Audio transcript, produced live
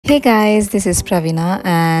Hey guys, this is Praveena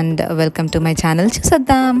and welcome to my channel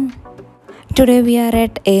Chusoddam. Today we are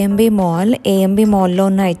at AMB Mall. AMB Mall lo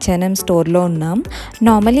unna H&M store lo unnam.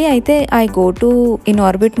 Normally aithe I go to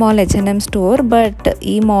Inorbit Mall H&M store, but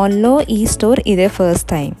ee mall lo ee store ide first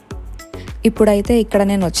time. ఇప్పుడైతే ఇక్కడ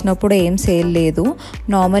నేను వచ్చినప్పుడు ఏం sale లేదు.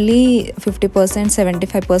 Normally 50%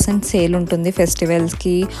 75% sale ఉంటుంది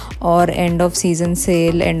ఫెస్టివల్స్కి are end of season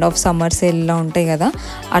sale, end of summer సేల్లో ఉంటాయి కదా,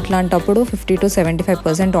 అట్లాంటప్పుడు 50 to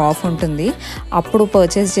 75% ఆఫ్ ఉంటుంది. అప్పుడు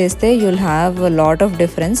పర్చేస్ చేస్తే you'll have lot of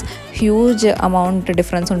difference, huge amount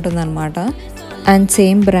difference ఉంటుందన్నమాట. And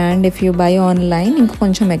same brand if you buy online ఇంకా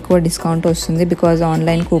కొంచెం ఎక్కువ డిస్కౌంట్ వస్తుంది, బికాజ్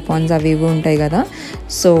ఆన్లైన్ కూపాన్స్ అవి ఇవి ఉంటాయి కదా,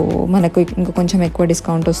 సో మనకు ఇంకా కొంచెం ఎక్కువ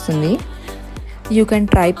డిస్కౌంట్ వస్తుంది. You can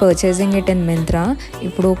try purchasing it in Myntra.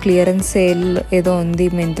 ఇప్పుడు క్లియరెన్స్ సేల్ ఏదో ఉంది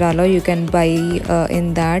మింత్రాలో, you can buy in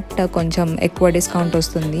that, కొంచెం ఎక్కువ డిస్కౌంట్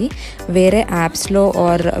వస్తుంది. వేరే యాప్స్లో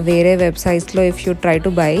ఆర్ వేరే వెబ్సైట్స్లో if you try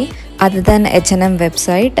to buy other than H&M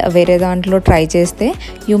website, వేరే దాంట్లో ట్రై చేస్తే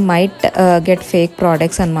you might get fake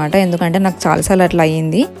products అనమాట. ఎందుకంటే నాకు చాలాసార్లు అట్లా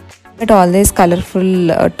అయ్యింది. But all these colourful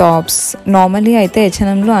tops normally అయితే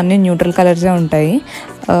H&Mలో అన్ని న్యూట్రల్ కలర్సే ఉంటాయి,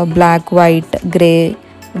 బ్లాక్, వైట్, గ్రే,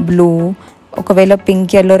 బ్లూ, ఒకవేళ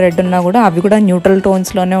పింక్, ఎల్లో, రెడ్ ఉన్నా కూడా అవి కూడా న్యూట్రల్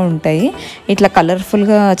టోన్స్లోనే ఉంటాయి. ఇట్లా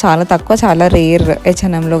కలర్ఫుల్గా చాలా తక్కువ, చాలా రేర్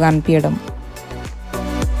H&Mలో కనిపించడం.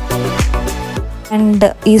 అండ్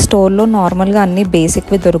ఈ స్టోర్లో నార్మల్గా అన్ని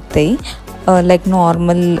బేసిక్వి దొరుకుతాయి, like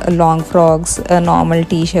normal long frocks, normal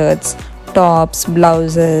T shirts, tops,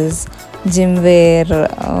 blouses, gym wear,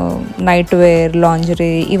 night wear,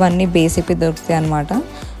 lingerie, ఇవన్నీ బేసిక్వి దొరుకుతాయి అన్నమాట.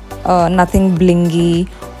 Nothing బ్లింగీ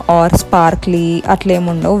are sparkly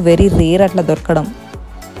అట్లేముండవు, very rare అట్లా దొరకడం.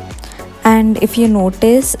 And if you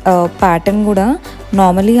notice pattern కూడా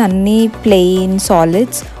నార్మలీ అన్నీ plain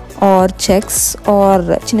solids are checks are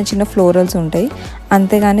చిన్న చిన్న ఫ్లోరల్స్ ఉంటాయి,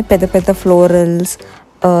 అంతేగాని పెద్ద పెద్ద ఫ్లోరల్స్,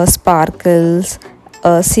 స్పార్కిల్స్,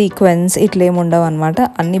 సీక్వెన్స్ ఇట్లేముండవు అనమాట.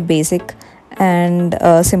 అన్నీ బేసిక్ అండ్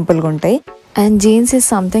సింపుల్గా ఉంటాయి. And jeans is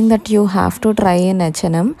something that you have to try in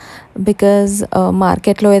H&M, because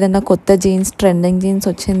మార్కెట్లో ఏదైనా కొత్త జీన్స్, ట్రెండింగ్ జీన్స్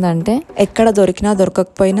వచ్చిందంటే ఎక్కడ దొరికినా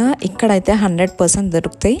దొరకకపోయినా ఇక్కడైతే 100%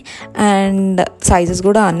 దొరుకుతాయి. అండ్ సైజెస్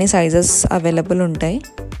కూడా అన్ని సైజెస్ అవైలబుల్ ఉంటాయి.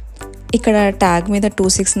 ఇక్కడ ట్యాగ్ మీద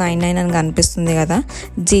 2699 అని కనిపిస్తుంది కదా,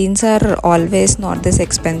 jeans are always not this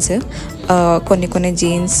expensive. కొన్ని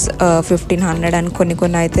జీన్స్ 1500 అని,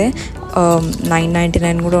 కొన్ని అయితే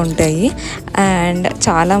 999 కూడా ఉంటాయి. అండ్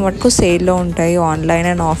చాలా మటుకు సేల్లో ఉంటాయి ఆన్లైన్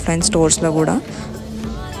అండ్ ఆఫ్లైన్ స్టోర్స్లో కూడా.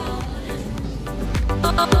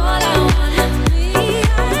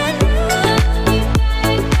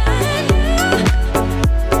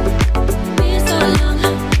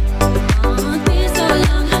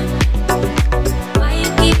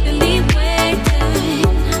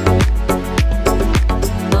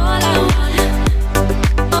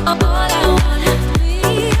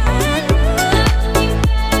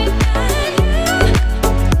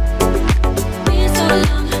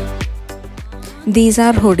 These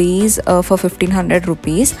are hoodies for 1500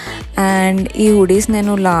 rupees. And ఈ హుడీస్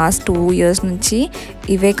నేను లాస్ట్ 2 years నుంచి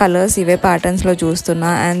ఇవే కలర్స్, ఇవే ప్యాటర్న్స్లో చూస్తున్నా,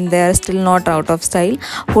 and they are still not out of style.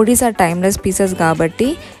 Hoodies are timeless pieces కాబట్టి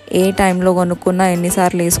ఏ టైంలో కొనుక్కున్నా,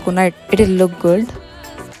 ఎన్నిసార్లు వేసుకున్నా it will look good.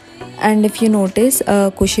 And if you notice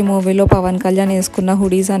ఖుషి మూవీలో పవన్ కళ్యాణ్ వేసుకున్న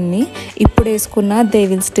హుడీస్ అన్నీ ఇప్పుడు వేసుకున్నా they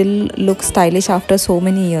will still look stylish after so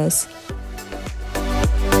many years.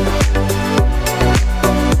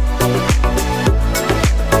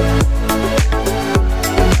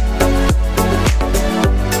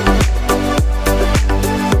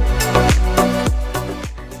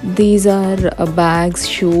 These are bags,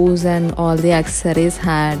 shoes and all the accessories,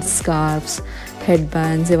 hats, scarves,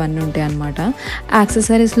 headbands ఇవన్నీ ఉంటాయి అన్నమాట.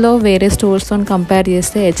 యాక్సెసరీస్లో వేరే స్టోర్స్తో కంపేర్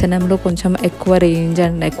చేస్తే H&Mలో కొంచెం ఎక్కువ రేంజ్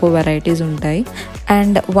అండ్ ఎక్కువ వెరైటీస్ ఉంటాయి.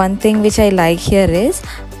 And one thing which I like here is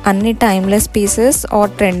అన్ని timeless pieces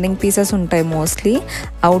are trending pieces ఉంటాయి. మోస్ట్లీ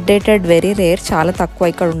అవుట్డేటెడ్ వెరీ రేర్, చాలా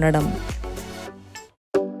తక్కువ ఇక్కడ ఉండడం.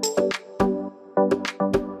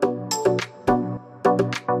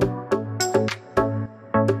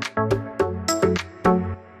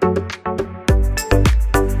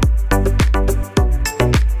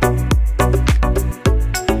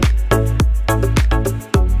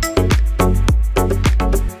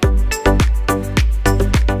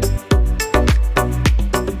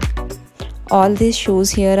 All these shoes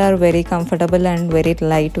here are very comfortable and very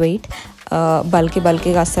lightweight.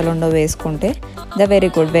 బల్కీగా అస్సలు ఉండవు వేసుకుంటే. They very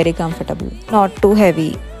good, very comfortable, not too heavy.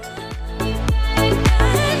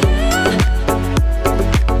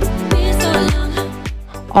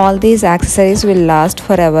 All these accessories will last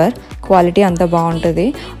for ever. Quality అంత బాగుంటుంది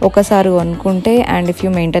ఒకసారి కొనుక్కుంటే, and if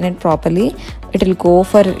you maintain it properly it will go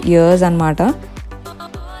for years అన్నమాట.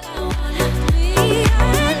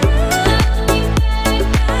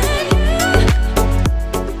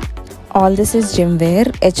 All this is gym wear.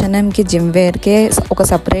 H&Mకి gym వేర్కే ఒక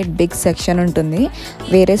separate big section ఉంటుంది.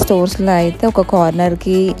 వేరే స్టోర్స్లో అయితే ఒక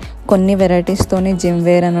కార్నర్కి కొన్ని వెరైటీస్తోని జిమ్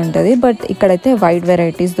వేర్ అని ఉంటుంది, బట్ ఇక్కడైతే వైడ్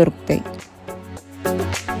వెరైటీస్ దొరుకుతాయి.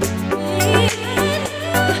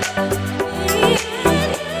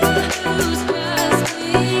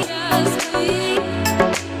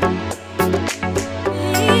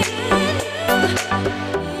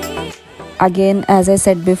 Again, as I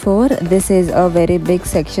said before, this is a very big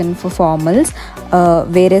section for formals.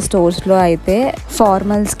 వేరే స్టోర్స్లో అయితే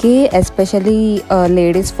ఫార్మల్స్కి, ఎస్పెషలీ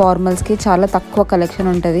లేడీస్ ఫార్మల్స్కి చాలా తక్కువ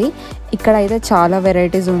కలెక్షన్ ఉంటుంది. ఇక్కడ అయితే చాలా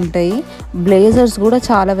వెరైటీస్ ఉంటాయి. బ్లేజర్స్ కూడా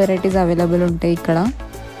చాలా వెరైటీస్ అవైలబుల్ ఉంటాయి ఇక్కడ.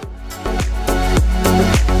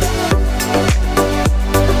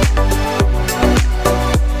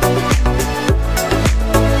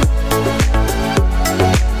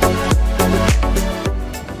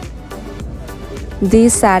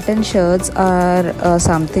 These satin shirts are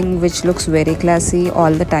something which looks very classy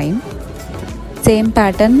all the time. Same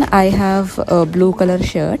pattern, I have a blue color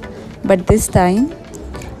shirt, but this time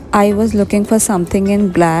I was looking for something in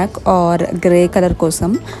black or grey color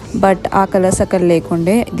kosam, but aa colors akkada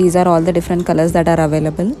lekunde. These are all the different colors that are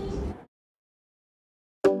available.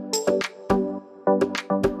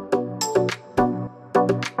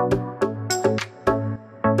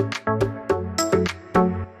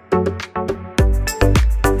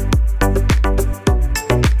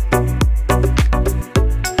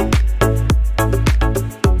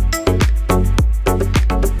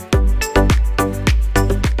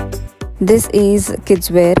 This is kids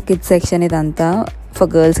wear, kids section idanta for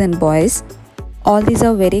girls and boys. All these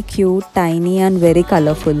are very cute, tiny and very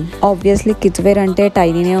colorful. Obviously kids wear ante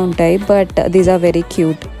tiny ne untayi, but these are very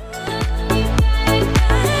cute.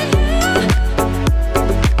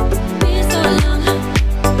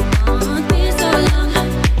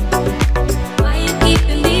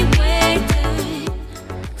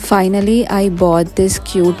 Finally, I bought this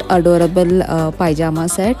cute, adorable pajama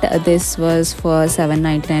set. This was for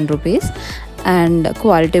 799 rupees and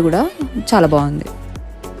quality kuda chala baagundi.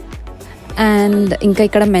 And inka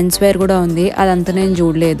ikkada men's wear kuda undi, adantha nenu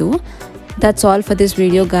choodaledu. That's all for this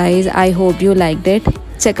video, guys. I hope you liked it.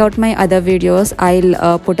 Check out my other videos.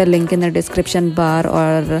 I'll put a link in the description bar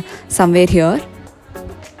or somewhere here.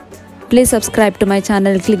 Please subscribe to my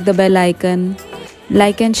channel, click the bell icon,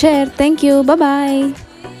 like and share. Thank you. Bye bye.